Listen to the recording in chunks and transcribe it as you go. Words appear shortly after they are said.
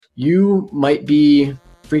You might be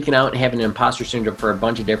freaking out and having imposter syndrome for a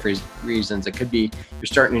bunch of different reasons. It could be you're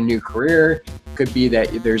starting a new career. It could be that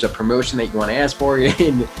there's a promotion that you want to ask for,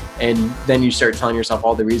 and then you start telling yourself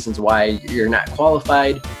all the reasons why you're not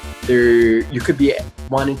qualified. You could be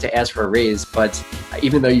wanting to ask for a raise, but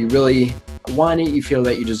even though you really want it, you feel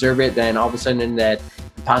that you deserve it, then all of a sudden that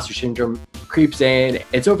imposter syndrome creeps in.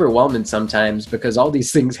 It's overwhelming sometimes because all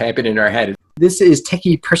these things happen in our head. This is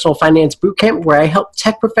Techie Personal Finance Bootcamp, where I help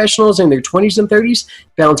tech professionals in their 20s and 30s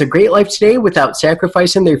balance a great life today without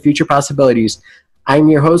sacrificing their future possibilities. I'm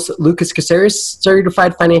your host, Lucas Caceres,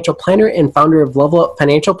 certified financial planner and founder of Level Up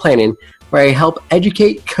Financial Planning, where I help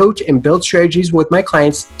educate, coach, and build strategies with my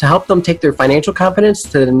clients to help them take their financial confidence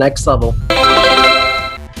to the next level.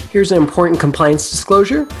 Here's an important compliance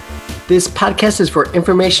disclosure. This podcast is for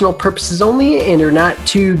informational purposes only and are not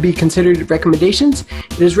to be considered recommendations.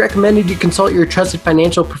 It is recommended you consult your trusted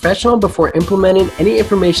financial professional before implementing any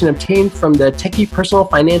information obtained from the Techie Personal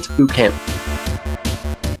Finance Bootcamp.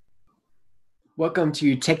 Welcome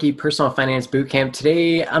to Techie Personal Finance Bootcamp.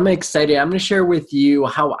 Today, I'm excited. I'm going to share with you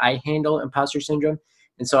how I handle imposter syndrome.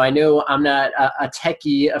 And so I know I'm not a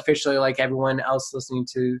techie officially like everyone else listening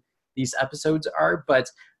to these episodes are, but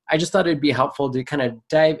I just thought it'd be helpful to kind of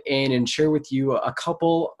dive in and share with you a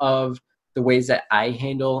couple of the ways that I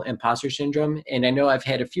handle imposter syndrome. And I know I've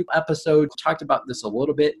had a few episodes talked about this a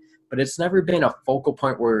little bit, but it's never been a focal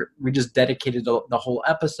point where we just dedicated the whole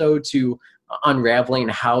episode to unraveling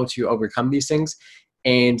how to overcome these things.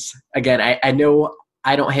 And again, I know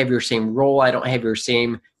I don't have your same role. I don't have your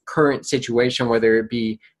same current situation, whether it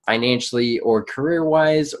be financially or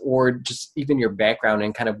career-wise, or just even your background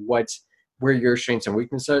and kind of where your strengths and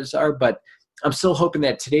weaknesses are. But I'm still hoping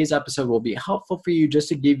that today's episode will be helpful for you, just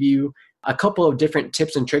to give you a couple of different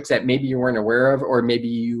tips and tricks that maybe you weren't aware of, or maybe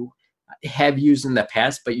you have used in the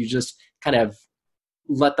past, but you just kind of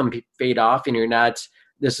let them fade off, and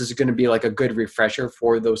this is going to be like a good refresher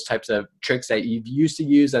for those types of tricks that you've used to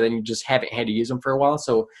use and then you just haven't had to use them for a while.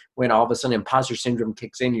 So when all of a sudden imposter syndrome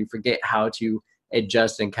kicks in, you forget how to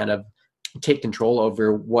adjust and kind of take control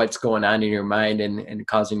over what's going on in your mind and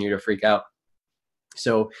causing you to freak out.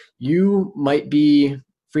 So you might be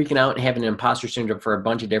freaking out and having imposter syndrome for a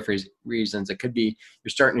bunch of different reasons. It could be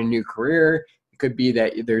you're starting a new career. It could be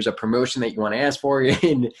that there's a promotion that you want to ask for,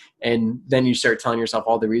 and then you start telling yourself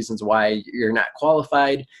all the reasons why you're not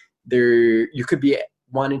qualified. You could be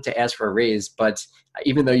wanting to ask for a raise, but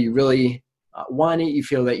even though you really want it, you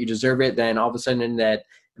feel that you deserve it, then all of a sudden that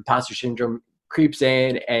imposter syndrome creeps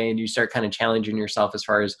in and you start kind of challenging yourself as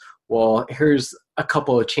far as, well, here's a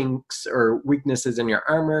couple of chinks or weaknesses in your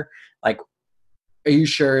armor. Like, are you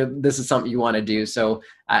sure this is something you want to do? So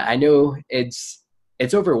I know it's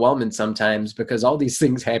overwhelming sometimes because all these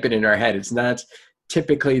things happen in our head. It's not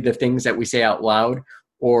typically the things that we say out loud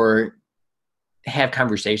or have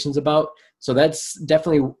conversations about. So that's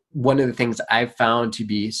definitely one of the things I've found to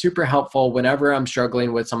be super helpful whenever I'm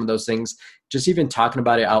struggling with some of those things. Just even talking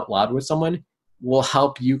about it out loud with someone will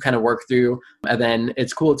help you kind of work through. And then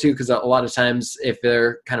it's cool too, because a lot of times if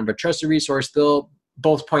they're kind of a trusted resource, they'll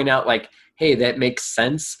both point out like, hey, that makes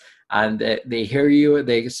sense. And they hear you.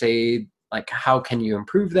 They say like, how can you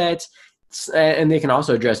improve that? And they can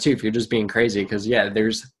also address too if you're just being crazy, because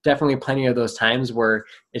there's definitely plenty of those times where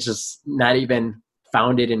it's just not even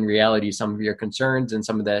founded in reality, some of your concerns and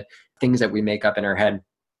some of the things that we make up in our head.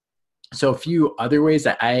 So a few other ways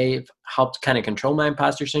that I've helped kind of control my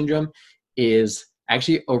imposter syndrome is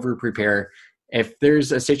actually over prepare. If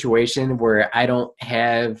there's a situation where I don't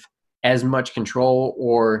have as much control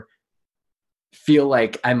or feel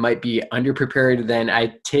like I might be underprepared, then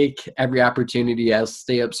I take every opportunity. I'll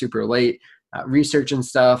stay up super late, researching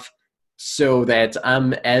stuff so that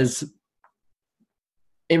I'm as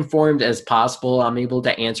informed as possible. I'm able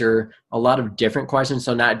to answer a lot of different questions.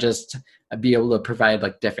 So not just be able to provide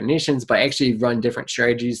like definitions, but actually run different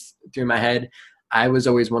strategies through my head. I was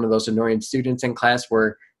always one of those annoying students in class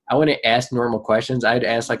where I wouldn't ask normal questions. I'd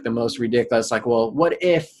ask like the most ridiculous, like, well, what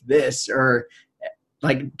if this, or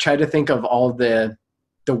like try to think of all the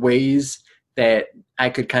ways that I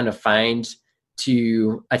could kind of find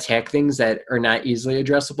to attack things that are not easily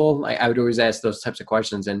addressable. Like I would always ask those types of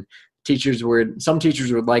questions, and some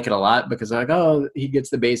teachers would like it a lot because they're like, oh, he gets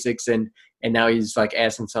the basics and now he's like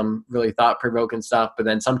asking some really thought-provoking stuff. But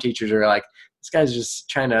then some teachers are like, this guy's just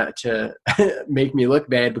trying to make me look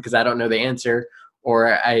bad because I don't know the answer,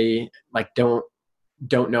 or I like don't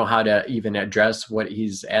know how to even address what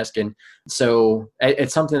he's asking. So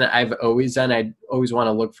it's something that I've always done. I always want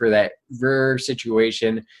to look for that rare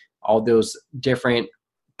situation, all those different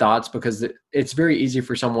thoughts, because it's very easy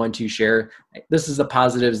for someone to share, this is the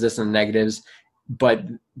positives, this is the negatives. but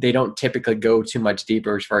they don't typically go too much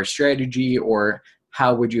deeper as far as strategy or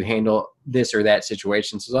how would you handle this or that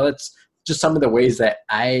situation. So that's just some of the ways that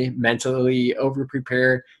I mentally over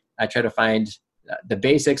prepare. I try to find the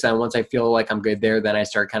basics, and once I feel like I'm good there, then I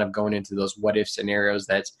start kind of going into those what if scenarios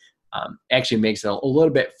that actually makes it a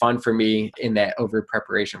little bit fun for me in that over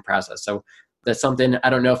preparation process. So that's something, I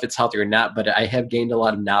don't know if it's healthy or not, but I have gained a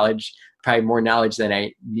lot of knowledge, probably more knowledge than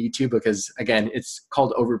I need to, because again, it's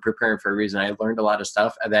called over preparing for a reason. I learned a lot of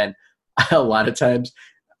stuff, and then a lot of times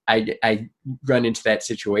I run into that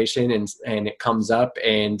situation and it comes up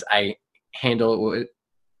and I handle it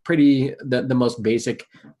pretty the most basic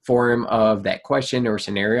form of that question or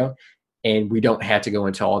scenario. And we don't have to go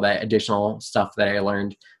into all that additional stuff that I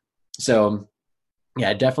learned. So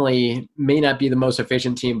yeah, definitely may not be the most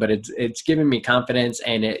efficient team, but it's given me confidence,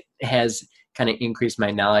 and it has kind of increased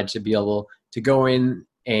my knowledge to be able to go in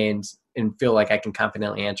and feel like I can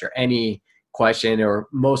confidently answer any question or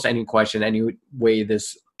most any question, any way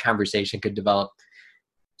this conversation could develop.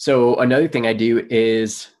 So another thing I do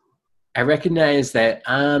is I recognize that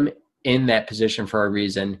I'm in that position for a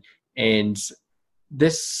reason. And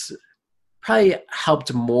this probably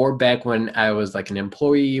helped more back when I was like an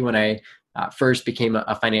employee, when I first became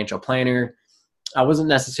a financial planner. I wasn't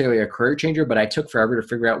necessarily a career changer, but I took forever to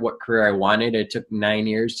figure out what career I wanted. It took 9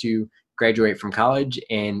 years to graduate from college.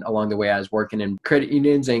 And along the way, I was working in credit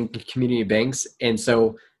unions and community banks. And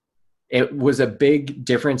so it was a big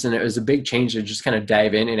difference, and it was a big change to just kind of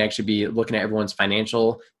dive in and actually be looking at everyone's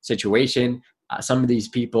financial situation. Some of these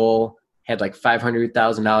people had like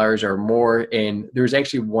 $500,000 or more. And there was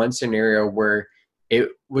actually one scenario where it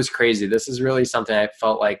was crazy. This is really something I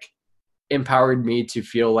felt like empowered me to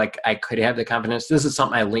feel like I could have the confidence. This is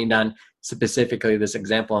something I leaned on, specifically this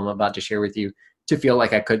example I'm about to share with you, to feel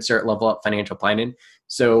like I could start level up financial planning.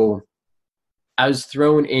 So I was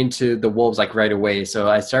thrown into the wolves like right away. So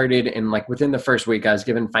I started, and like within the first week, I was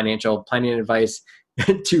given financial planning advice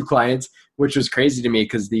to clients, which was crazy to me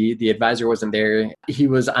because the advisor wasn't there. He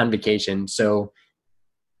was on vacation. So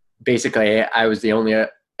basically I was the only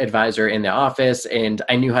advisor in the office, and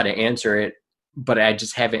I knew how to answer it, but I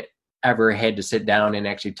just haven't ever had to sit down and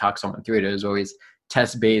actually talk someone through it. It was always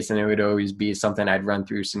test based, and it would always be something I'd run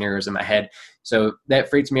through scenarios in my head. So that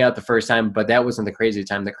freaked me out the first time, but that wasn't the crazy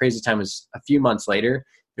time. The crazy time was a few months later.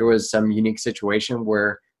 There was some unique situation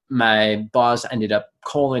where my boss ended up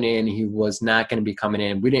calling in. He was not going to be coming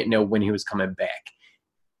in. We didn't know when he was coming back.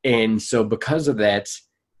 And so because of that,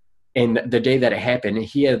 and the day that it happened,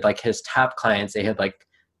 he had like his top clients. They had like,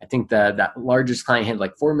 I think the largest client had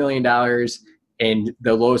like $4 million. And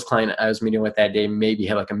the lowest client I was meeting with that day maybe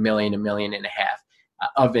had like $1 million, $1.5 million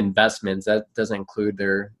of investments. That doesn't include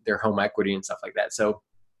their home equity and stuff like that. So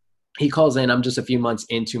he calls in. I'm just a few months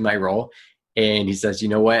into my role, and he says, you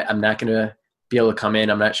know what, I'm not going to be able to come in.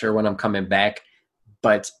 I'm not sure when I'm coming back,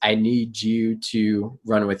 but I need you to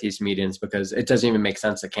run with these meetings because it doesn't even make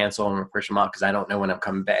sense to cancel and push them out because I don't know when I'm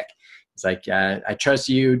coming back. It's like, I trust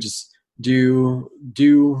you. Just do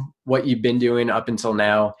what you've been doing up until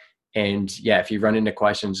now. And yeah, if you run into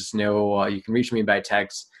questions, just know you can reach me by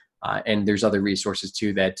text. And there's other resources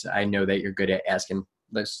too that I know that you're good at asking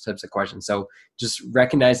those types of questions. So just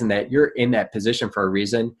recognizing that you're in that position for a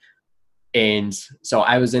reason. And so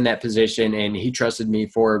I was in that position, and he trusted me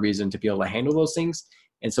for a reason to be able to handle those things.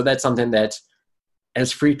 And so that's something that,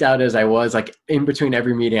 as freaked out as I was, like in between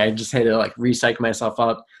every meeting, I just had to like psych myself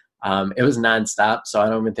up. It was nonstop. So I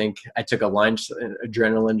don't even think I took a lunch.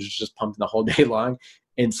 Adrenaline was just pumping the whole day long.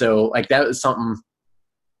 And so like that was something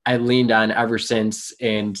I leaned on ever since.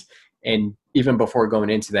 And even before going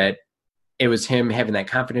into that, it was him having that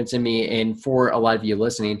confidence in me. And for a lot of you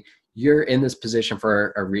listening, you're in this position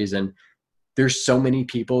for a reason. There's so many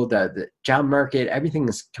people, the job market, everything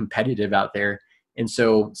is competitive out there. And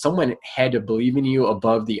so someone had to believe in you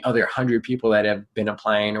above the other 100 people that have been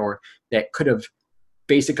applying or that could have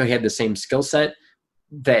basically had the same skill set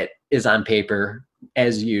that is on paper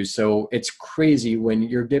as you. So it's crazy when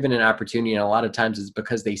you're given an opportunity, and a lot of times it's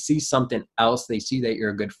because they see something else. They see that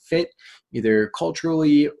you're a good fit, either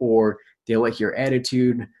culturally or they like your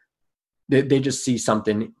attitude. They just see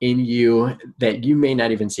something in you that you may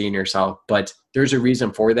not even see in yourself, but there's a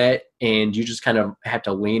reason for that. And you just kind of have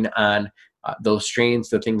to lean on those strains,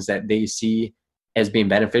 the things that they see as being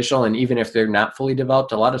beneficial. And even if they're not fully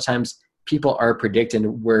developed, a lot of times people are predicting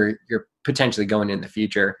where you're potentially going in the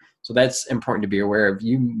future. So that's important to be aware of.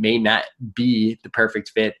 You may not be the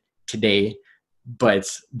perfect fit today, but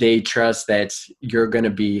they trust that you're going to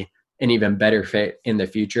be an even better fit in the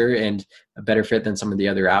future and a better fit than some of the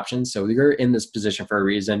other options. So you're in this position for a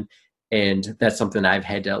reason. And that's something I've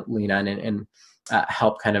had to lean on and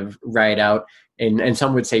help kind of ride out. and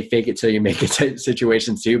some would say fake it till you make it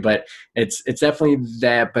situations too, but it's definitely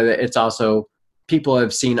that, but it's also people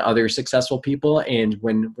have seen other successful people, and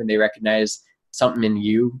when they recognize something in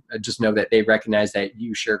you, just know that they recognize that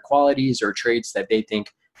you share qualities or traits that they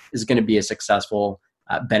think is going to be a successful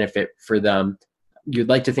benefit for them. You'd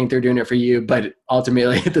like to think they're doing it for you, but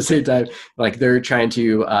ultimately at the same time, like they're trying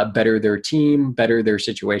to better their team, better their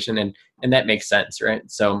situation, and that makes sense, right?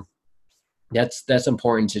 So that's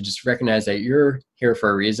important to just recognize that you're here for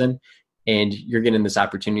a reason, and you're getting this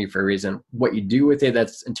opportunity for a reason. What you do with it,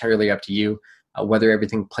 that's entirely up to you. Whether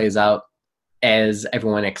everything plays out as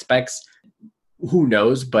everyone expects, who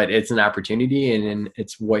knows? But it's an opportunity, and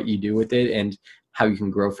it's what you do with it and how you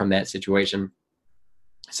can grow from that situation.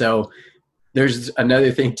 So there's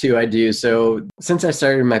another thing too I do. So since I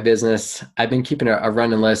started my business, I've been keeping a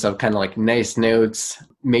running list of kind of like nice notes,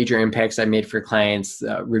 major impacts I made for clients,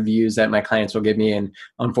 reviews that my clients will give me. And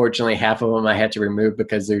unfortunately, half of them I had to remove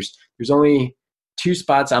because there's only 2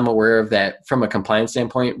 spots I'm aware of that from a compliance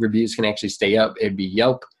standpoint, reviews can actually stay up. It'd be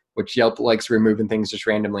Yelp, which Yelp likes removing things just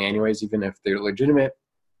randomly anyways, even if they're legitimate,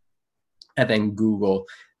 and then Google.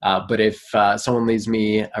 But if someone leaves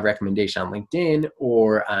me a recommendation on LinkedIn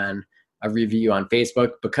or on a review on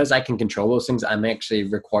Facebook, because I can control those things, I'm actually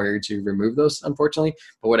required to remove those, unfortunately.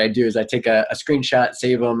 But what I do is I take a screenshot,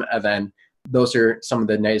 save them, and then those are some of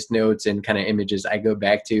the nice notes and kind of images I go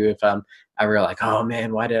back to if I'm ever like, oh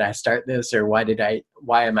man, why did I start this? Or why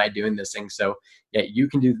am I doing this thing? So yeah, you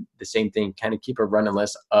can do the same thing, kind of keep a running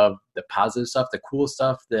list of the positive stuff, the cool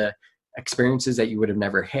stuff, the experiences that you would have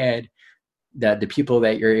never had, the people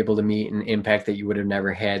that you're able to meet and impact that you would have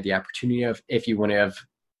never had the opportunity of if you wouldn't have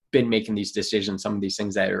been making these decisions, some of these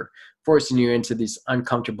things that are forcing you into these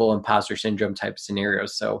uncomfortable imposter syndrome type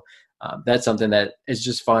scenarios. So that's something that is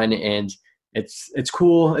just fun, and it's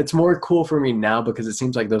cool. It's more cool for me now because it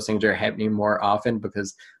seems like those things are happening more often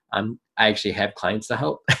because I actually have clients to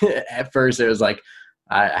help. At first it was like,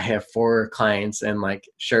 I have 4 clients and like,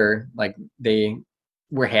 sure, like they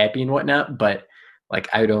were happy and whatnot, but like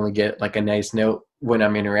I would only get like a nice note when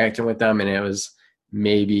I'm interacting with them. And it was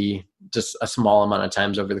maybe just a small amount of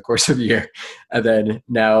times over the course of a year. And then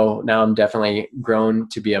now I'm definitely grown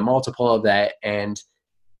to be a multiple of that. And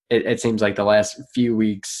it seems like the last few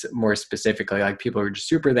weeks, more specifically, like people are just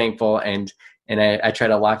super thankful. And I try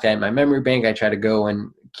to lock that in my memory bank. I try to go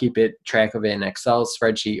and keep track of it in Excel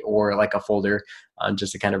spreadsheet or like a folder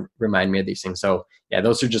just to kind of remind me of these things. So yeah,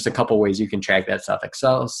 those are just a couple ways you can track that stuff.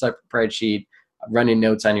 Excel spreadsheet, running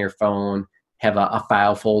notes on your phone, have a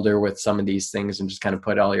file folder with some of these things and just kind of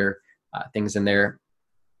put all your things in there.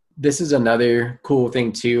 This is another cool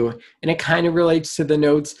thing too, and it kind of relates to the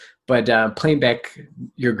notes, but playing back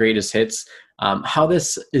your greatest hits. How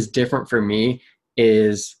this is different for me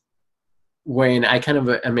is when I kind of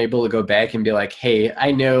am able to go back and be like, hey,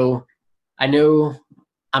 I know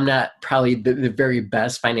I'm not probably the very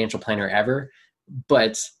best financial planner ever,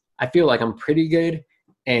 but I feel like I'm pretty good.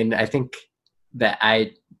 And I think that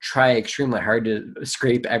I try extremely hard to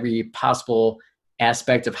scrape every possible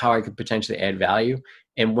aspect of how I could potentially add value.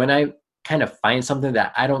 And when I kind of find something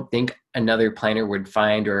that I don't think another planner would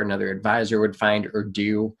find or another advisor would find or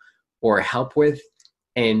do or help with,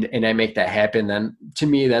 and I make that happen, then to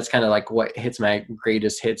me, that's kind of like what hits my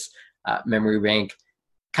greatest hits memory bank.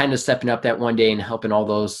 Kind of stepping up that one day and helping all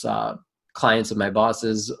those clients of my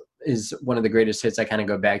bosses is one of the greatest hits I kind of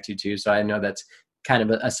go back to too. So I know that's kind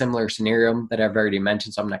of a similar scenario that I've already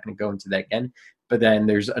mentioned, so I'm not going to go into that again. But then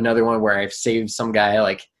there's another one where I've saved some guy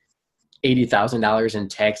like $80,000 in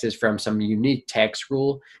taxes from some unique tax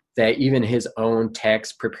rule that even his own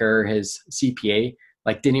tax preparer, his CPA,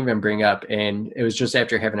 like didn't even bring up. And it was just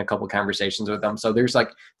after having a couple conversations with them. So there's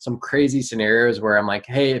like some crazy scenarios where I'm like,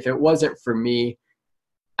 hey, if it wasn't for me,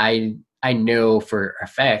 I know for a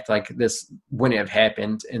fact like this wouldn't have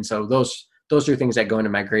happened. And so those are things that go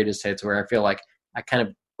into my greatest hits where I feel like I kind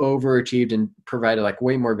of overachieved and provided like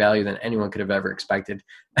way more value than anyone could have ever expected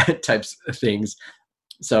types of things.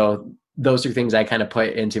 So those are things I kind of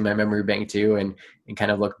put into my memory bank too, and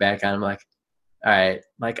kind of look back on them like, all right,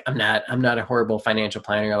 like I'm not a horrible financial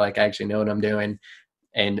planner. Like I actually know what I'm doing,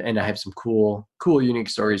 and I have some cool, unique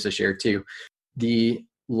stories to share too. The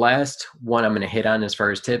last one I'm going to hit on as far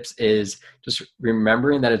as tips is just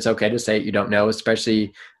remembering that it's okay to say you don't know,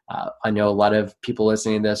 especially I know a lot of people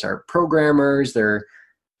listening to this are programmers, they're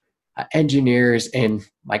engineers, and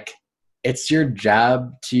like it's your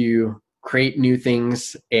job to create new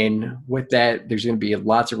things. And with that, there's going to be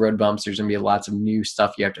lots of road bumps. There's going to be lots of new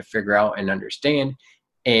stuff you have to figure out and understand.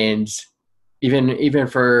 And even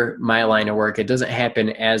for my line of work, it doesn't happen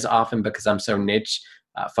as often because I'm so niche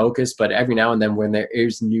focused, but every now and then when there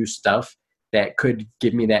is new stuff, that could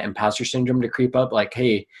give me that imposter syndrome to creep up. Like,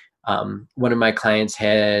 hey, one of my clients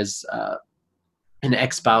has an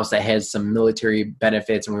ex-spouse that has some military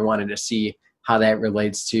benefits, and we wanted to see how that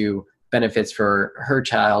relates to benefits for her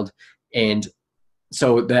child. And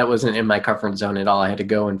so that wasn't in my comfort zone at all. I had to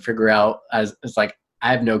go and figure out, it's like,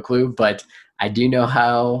 I have no clue, but I do know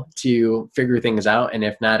how to figure things out. And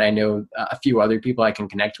if not, I know a few other people I can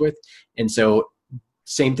connect with. And so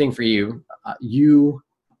same thing for you. You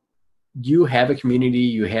have a community,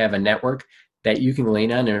 you have a network that you can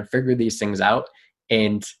lean on and figure these things out.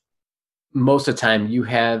 And most of the time you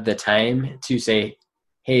have the time to say,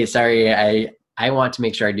 hey, sorry, I want to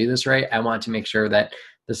make sure I do this right. I want to make sure that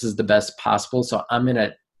this is the best possible. So I'm going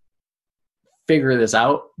to figure this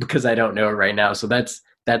out because I don't know it right now. So that's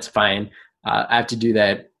fine. I have to do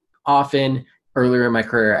that often. Earlier in my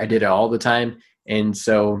career, I did it all the time. And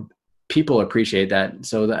so people appreciate that.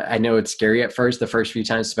 So I know it's scary at first, the first few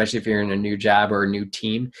times, especially if you're in a new job or a new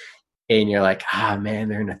team and you're like, man,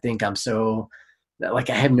 they're going to think I'm so like,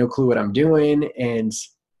 I have no clue what I'm doing. And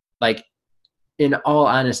like, in all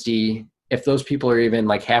honesty, if those people are even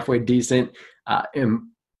like halfway decent,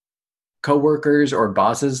 coworkers or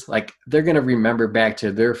bosses, like they're going to remember back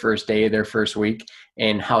to their first day, their first week,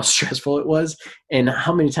 and how stressful it was and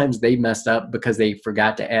how many times they messed up because they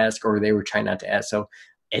forgot to ask or they were trying not to ask. So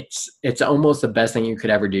it's almost the best thing you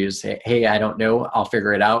could ever do is say, hey, I don't know, I'll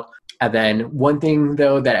figure it out. And then one thing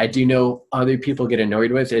though that I do know other people get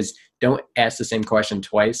annoyed with is don't ask the same question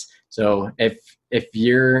twice. So if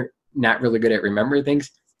you're not really good at remembering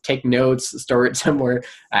things, take notes, store it somewhere.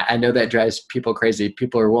 I know that drives people crazy.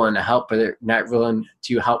 People are willing to help, but they're not willing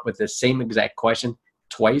to help with the same exact question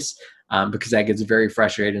twice because that gets very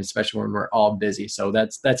frustrating, especially when we're all busy. So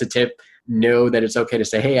that's a tip. Know that it's okay to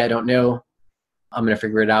say, hey, I don't know, I'm going to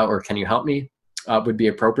figure it out, or can you help me? Would be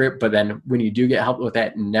appropriate. But then when you do get help with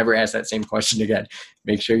that, never ask that same question again.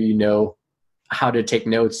 Make sure you know how to take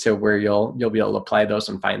notes to where you'll be able to apply those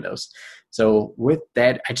and find those. So with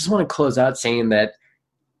that, I just want to close out saying that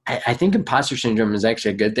I think imposter syndrome is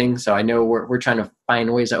actually a good thing. So I know we're trying to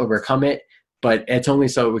find ways to overcome it, but it's only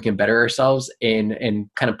so we can better ourselves and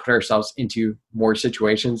kind of put ourselves into more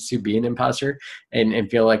situations to be an imposter and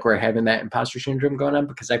feel like we're having that imposter syndrome going on.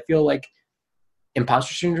 Because I feel like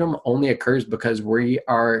imposter syndrome only occurs because we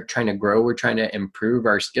are trying to grow. We're trying to improve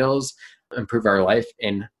our skills, improve our life.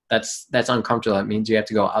 And that's uncomfortable. That means you have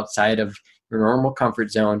to go outside of your normal comfort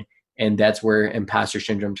zone. And that's where imposter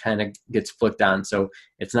syndrome kind of gets flipped on. So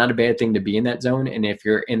it's not a bad thing to be in that zone. And if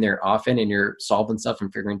you're in there often and you're solving stuff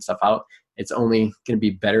and figuring stuff out, it's only going to be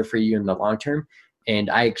better for you in the long term. And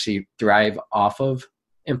I actually thrive off of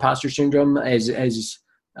imposter syndrome as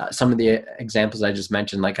some of the examples I just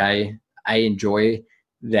mentioned. Like I enjoy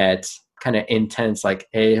that kind of intense, like,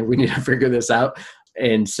 hey, we need to figure this out.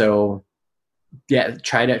 And so, yeah,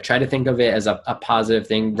 try to think of it as a positive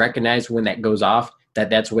thing. Recognize when that goes off,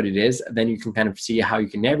 that's what it is. Then you can kind of see how you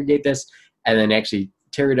can navigate this and then actually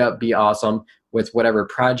tear it up, be awesome with whatever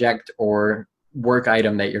project or work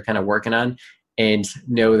item that you're kind of working on, and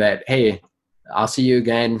know that, hey, I'll see you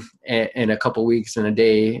again in a couple weeks, in a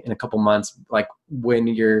day, in a couple months, like when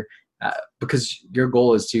you're, because your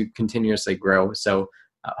goal is to continuously grow. So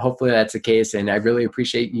hopefully that's the case. And I really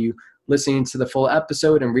appreciate you listening to the full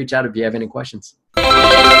episode, and reach out if you have any questions.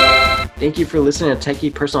 Thank you for listening to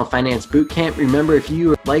Techie Personal Finance Bootcamp. Remember, if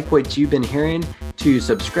you like what you've been hearing, to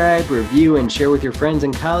subscribe, review, and share with your friends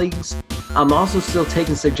and colleagues. I'm also still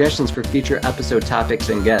taking suggestions for future episode topics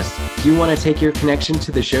and guests. If you want to take your connection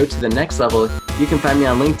to the show to the next level, you can find me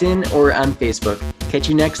on LinkedIn or on Facebook. Catch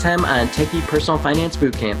you next time on Techie Personal Finance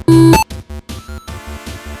Bootcamp.